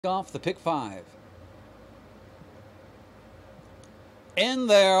Off the pick 5. And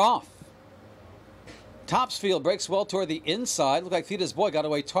they're off. Topsfield breaks well toward the inside. Looked like Theta's Boy got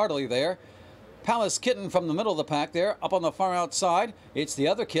away tardily there. Palace Kitten from the middle of the pack there. Up on the far outside, it's the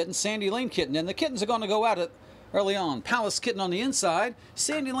other kitten, Sandy Lane Kitten. And the kittens are going to go at it early on. Palace Kitten on the inside.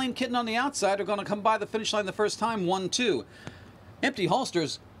 Sandy Lane Kitten on the outside are going to come by the finish line the first time, 1-2. Empty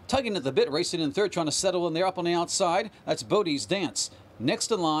Holsters tugging at the bit, racing in third, trying to settle in there up on the outside. That's Bodie's Dance.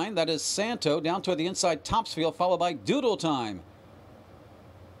 Next in line, that is Santo, down toward the inside, Topsfield, followed by Doodle Time.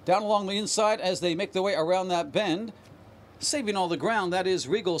 Down along the inside as they make their way around that bend, saving all the ground, that is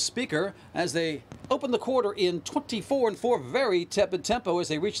Regal Speaker, as they open the quarter in 24-4, very tepid tempo as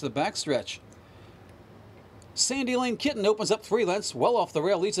they reach the backstretch. Sandy Lane Kitten opens up 3 lengths, well off the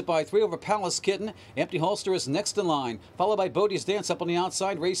rail, leads it by 3 over Palace Kitten. Empty Holster is next in line, followed by Bodie's Dance up on the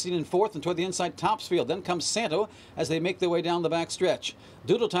outside, racing in fourth, and toward the inside Topsfield. Then comes Santo as they make their way down the back stretch.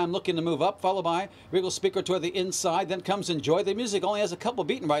 Doodle Time looking to move up, followed by Regal Speaker toward the inside. Then comes Enjoy the Music, only has a couple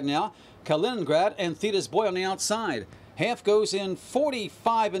beaten right now. Kaliningrad and Theta's Boy on the outside. Half goes in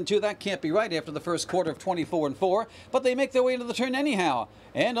 45-2. That can't be right after the first quarter of 24-4, but they make their way into the turn anyhow.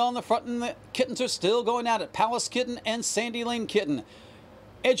 And on the front, and the kittens are still going at it. Palace Kitten and Sandy Lane Kitten.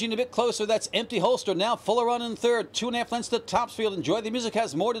 Edging a bit closer, that's Empty Holster. Now Fuller run in third. 2.5 lengths to Topsfield. Enjoy the Music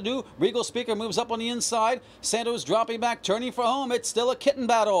has more to do. Regal Speaker moves up on the inside. Santo's dropping back, turning for home. It's still a kitten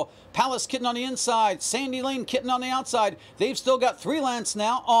battle. Palace Kitten on the inside. Sandy Lane Kitten on the outside. They've still got 3 lengths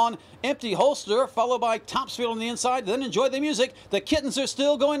now on Empty Holster, followed by Topsfield on the inside. Then Enjoy the Music. The kittens are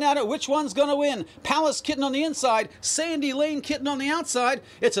still going at it. Which one's going to win? Palace Kitten on the inside. Sandy Lane Kitten on the outside.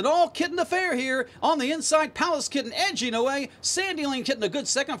 It's an all-kitten affair here. On the inside, Palace Kitten edging away. Sandy Lane Kitten a good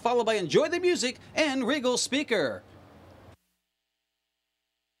second, followed by Enjoy the Music and Regal Speaker.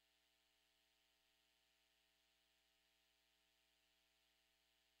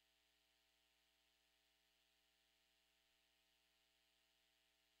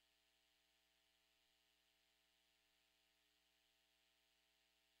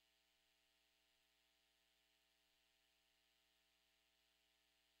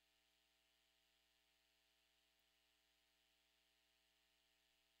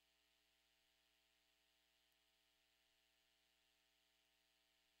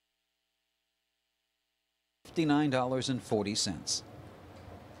 $59.40.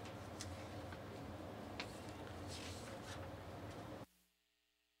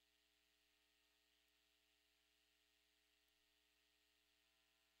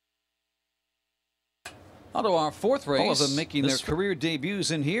 On to our fourth race. All of them making their career debuts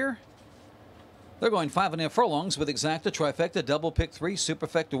in here. They're going 5.5 furlongs with Exacta, Trifecta, Double Pick 3,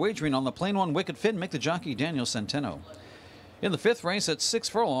 Superfecta wagering on the plain one, Wicked Fin, make the jockey Daniel Centeno. In the 5th race at 6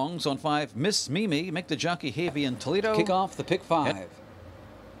 furlongs on 5, Miss Mimi, make the jockey Havy and Toledo. Kick off the pick 5. Yep.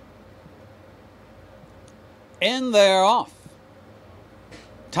 And they're off.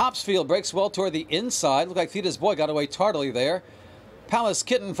 Topsfield breaks well toward the inside. Looked like Theta's Boy got away tardily there. Palace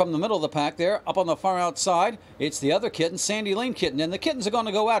Kitten from the middle of the pack there. Up on the far outside, it's the other kitten, Sandy Lane Kitten. And the kittens are going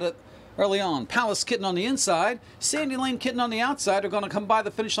to go at it early on. Palace Kitten on the inside. Sandy Lane Kitten on the outside are going to come by the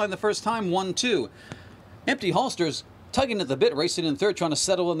finish line the first time, 1-2. Empty Holsters tugging at the bit, racing in third, trying to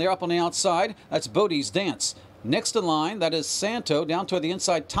settle in there up on the outside. That's Bodie's Dance. Next in line, that is Santo, down toward the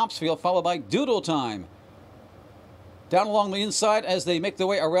inside, Topsfield, followed by Doodle Time. Down along the inside as they make their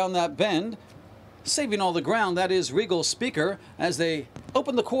way around that bend, saving all the ground, that is Regal Speaker, as they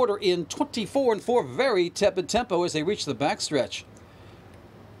open the quarter in 24-4, very tepid tempo as they reach the backstretch.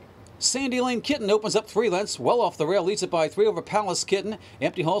 Sandy Lane Kitten opens up 3 lengths, well off the rail, leads it by 3 over Palace Kitten.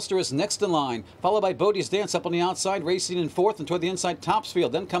 Empty Holster is next in line, followed by Bodie's Dance up on the outside, racing in fourth, and toward the inside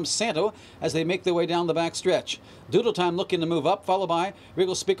Topsfield. Then comes Santo as they make their way down the back stretch. Doodle Time looking to move up, followed by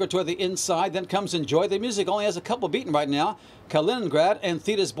Regal Speaker toward the inside. Then comes Enjoy the Music, only has a couple beaten right now. Kaliningrad and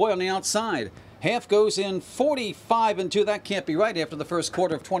Theta's Boy on the outside. Half goes in 45-2. That can't be right after the first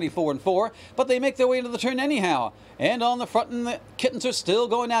quarter of 24-4, but they make their way into the turn anyhow. And on the front, and the kittens are still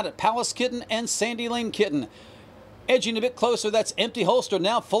going at it. Palace Kitten and Sandy Lane Kitten. Edging a bit closer, that's Empty Holster.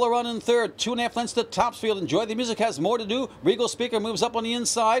 Now Fuller run in third. 2.5 lengths to Topsfield. Enjoy the Music has more to do. Regal Speaker moves up on the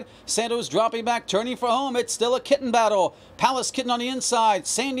inside. Santo's dropping back, turning for home. It's still a kitten battle. Palace Kitten on the inside.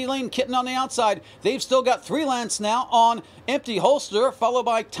 Sandy Lane Kitten on the outside. They've still got 3 lengths now on Empty Holster, followed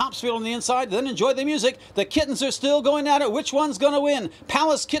by Topsfield on the inside. Then Enjoy the Music. The kittens are still going at it. Which one's going to win?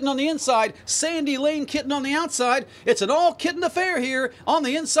 Palace Kitten on the inside. Sandy Lane Kitten on the outside. It's an all-kitten affair here. On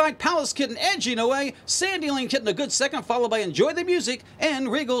the inside, Palace Kitten edging away. Sandy Lane Kitten a good second, followed by Enjoy the Music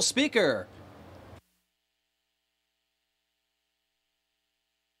and Regal Speaker.